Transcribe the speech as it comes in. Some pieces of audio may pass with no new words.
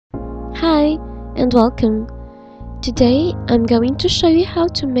Hi and welcome. Today I'm going to show you how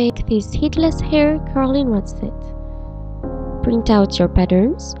to make this heatless hair curling rod set. Print out your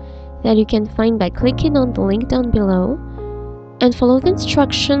patterns that you can find by clicking on the link down below and follow the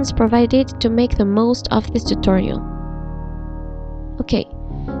instructions provided to make the most of this tutorial. Okay,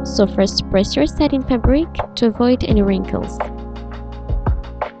 so first press your satin fabric to avoid any wrinkles.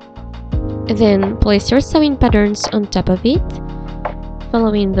 Then place your sewing patterns on top of it,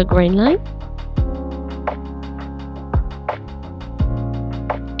 following the grain line,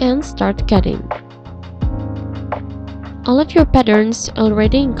 and start cutting. All of your patterns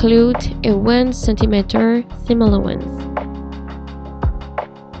already include a 1 cm seam allowance.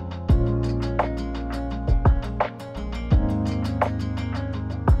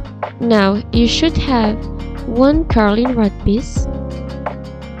 Now you should have one curling rod piece,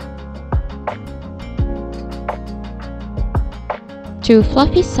 two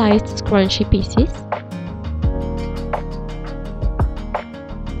fluffy sized scrunchie pieces,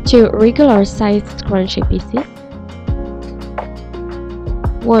 two regular sized scrunchie pieces,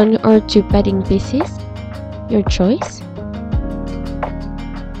 one or two padding pieces, your choice.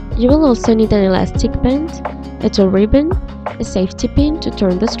 You will also need an elastic band, a tool ribbon, a safety pin to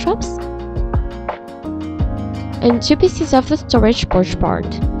turn the straps, and two pieces of the storage pouch part.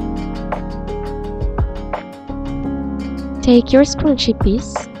 Take your scrunchie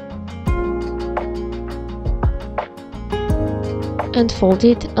piece and fold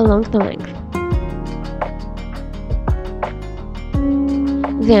it along the length.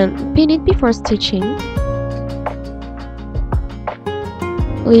 Then pin it before stitching.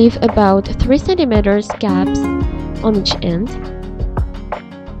 Leave about 3 cm gaps on each end.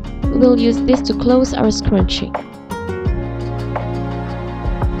 We'll use this to close our scrunchie.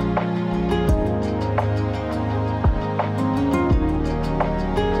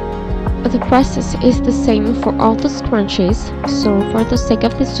 The process is the same for all the scrunchies, so for the sake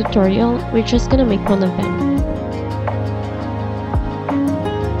of this tutorial, we're just gonna make one of them.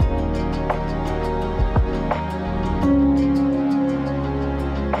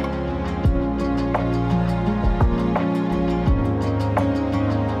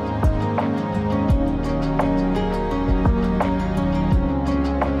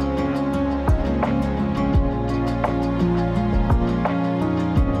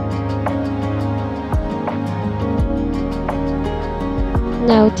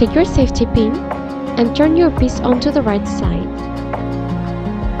 Now take your safety pin and turn your piece onto the right side.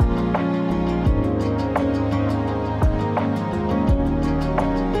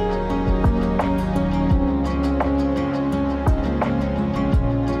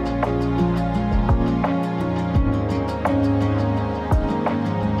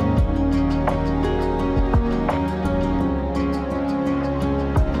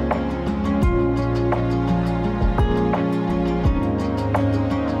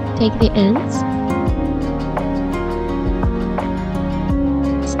 Take the ends,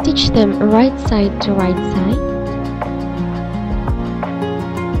 stitch them right side to right side,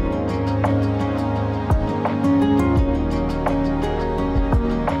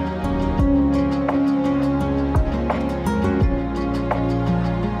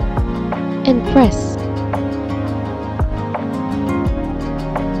 and press.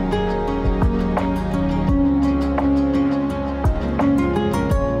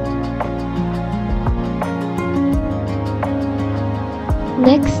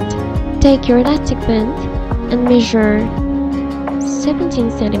 Next, take your elastic band and measure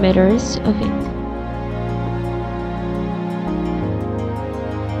 17 cm of it.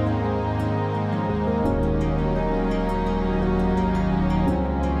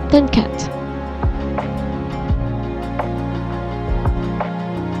 Then cut.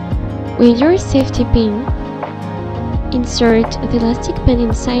 With your safety pin, insert the elastic band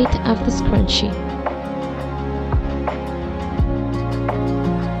inside of the scrunchie.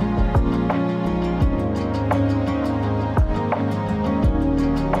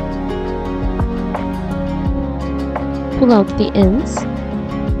 Pull out the ends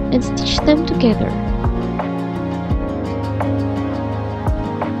and stitch them together.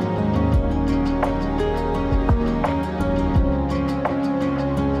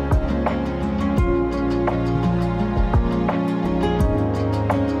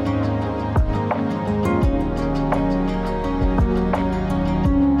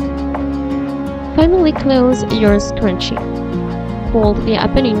 Finally close your scrunchie. Fold the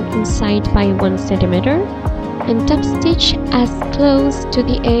opening inside by 1 cm and top stitch as close to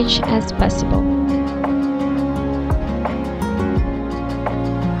the edge as possible.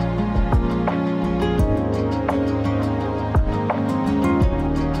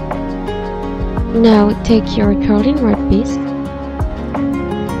 Now take your curling rod piece,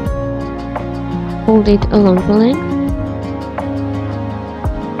 hold it along the length,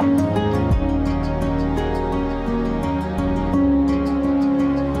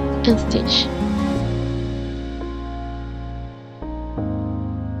 and stitch.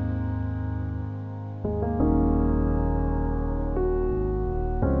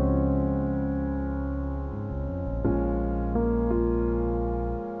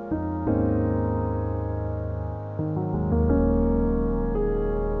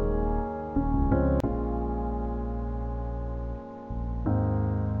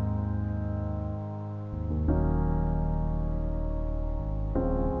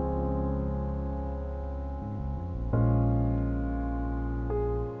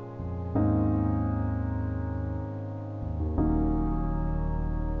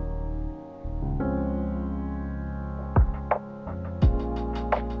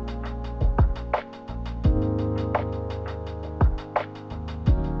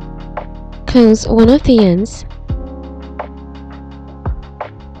 Close one of the ends,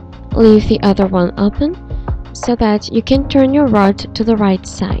 leave the other one open so that you can turn your rod to the right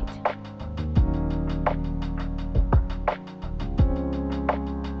side.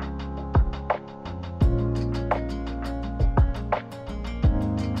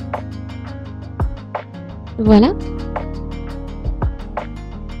 Voilà!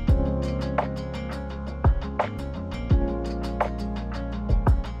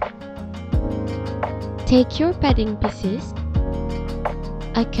 Take your padding pieces,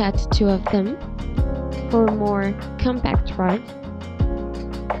 I cut 2 of them for a more compact rod.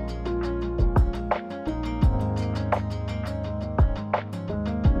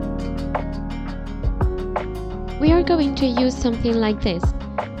 We are going to use something like this.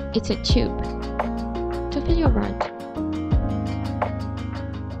 It's a tube to fill your rod.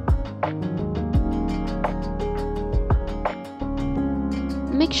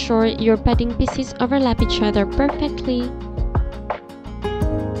 Make sure your padding pieces overlap each other perfectly.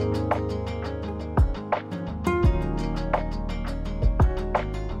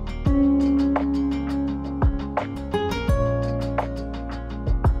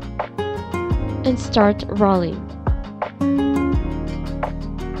 And start rolling.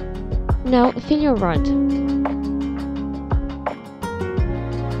 Now fill your rod.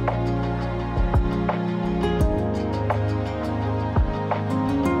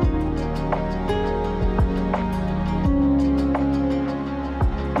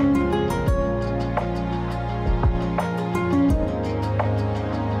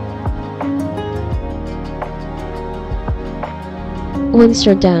 Once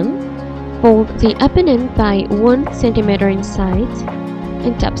you're done, fold the open end by 1 centimeter inside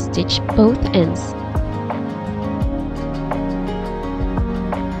and top stitch both ends.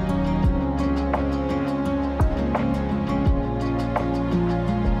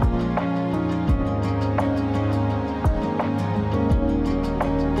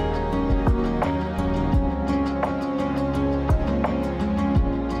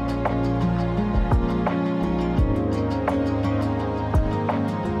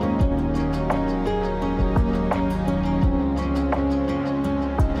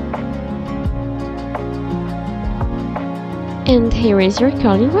 And here is your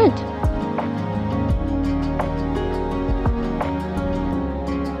curling rod.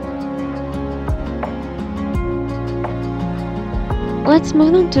 Let's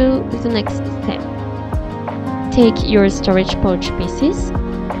move on to the next step. Take your storage pouch pieces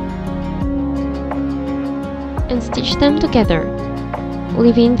and stitch them together,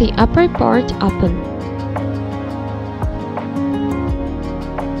 leaving the upper part open.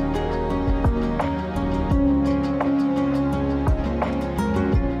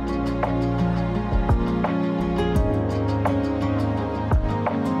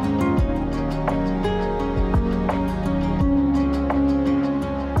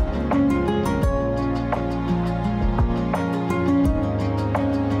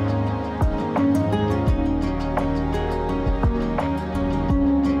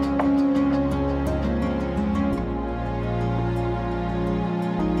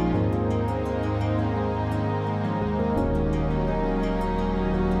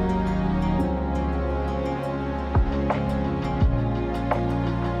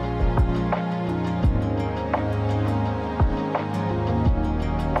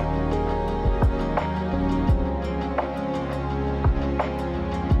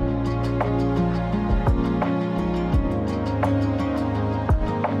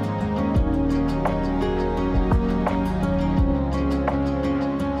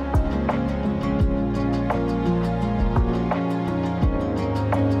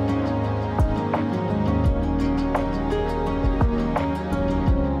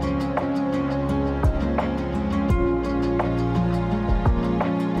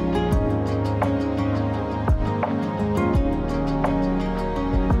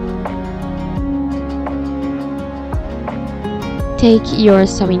 Take your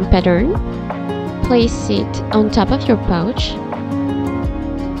sewing pattern, place it on top of your pouch,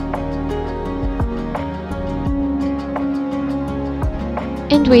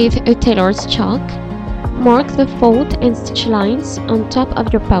 and with a tailor's chalk, mark the fold and stitch lines on top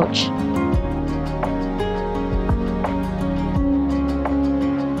of your pouch.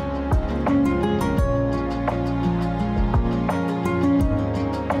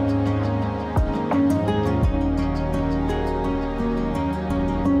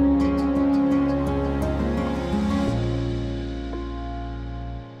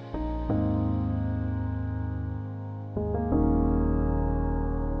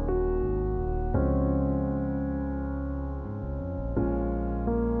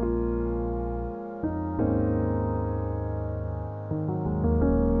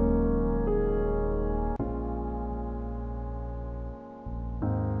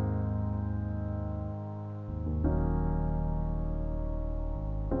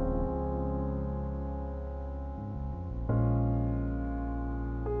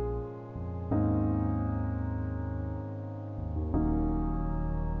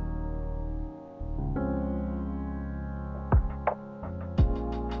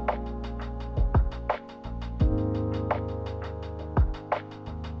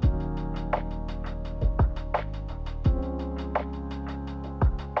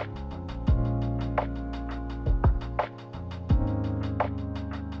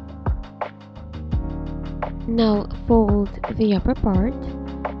 Now fold the upper part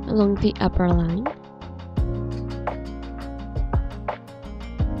along the upper line.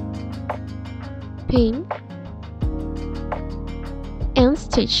 Pin and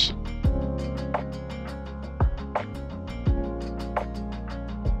stitch.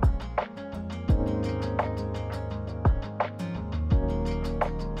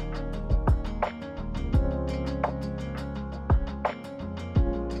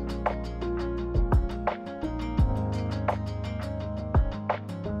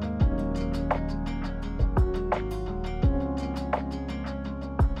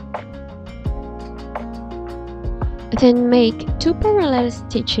 Then make 2 parallel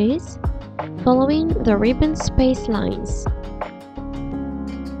stitches following the ribbon space lines.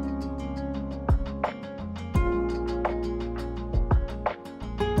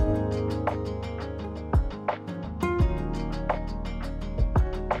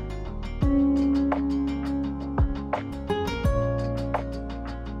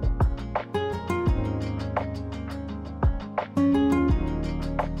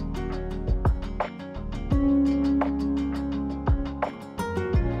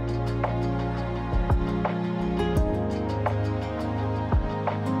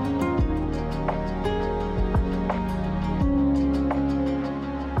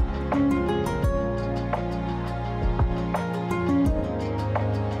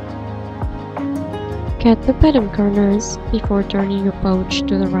 Cut the bottom corners before turning your pouch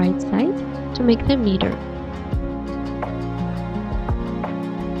to the right side to make them neater.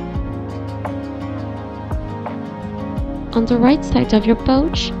 On the right side of your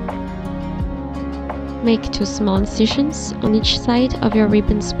pouch, make 2 small incisions on each side of your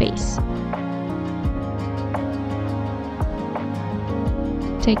ribbon space.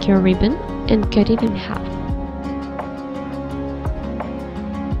 Take your ribbon and cut it in half.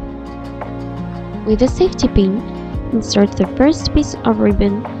 With a safety pin, insert the first piece of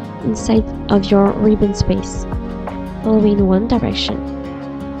ribbon inside of your ribbon space, following one direction.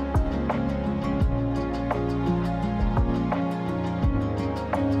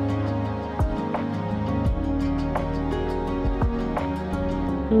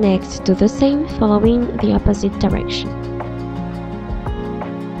 Next, do the same following the opposite direction.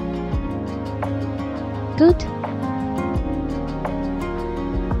 Good.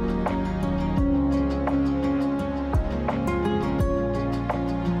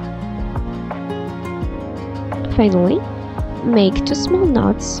 Finally, make 2 small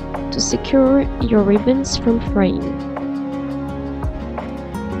knots to secure your ribbons from fraying.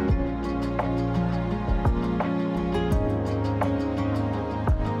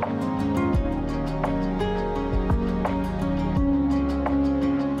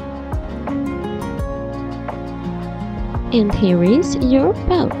 And here is your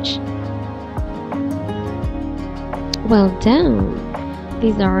pouch. Well done!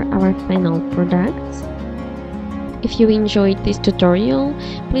 These are our final products. If you enjoyed this tutorial,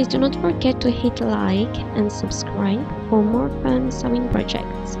 please do not forget to hit like and subscribe for more fun sewing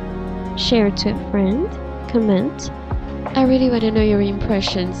projects. Share to a friend, comment. I really want to know your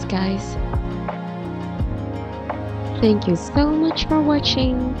impressions, guys. Thank you so much for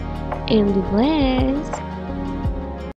watching, and be blessed!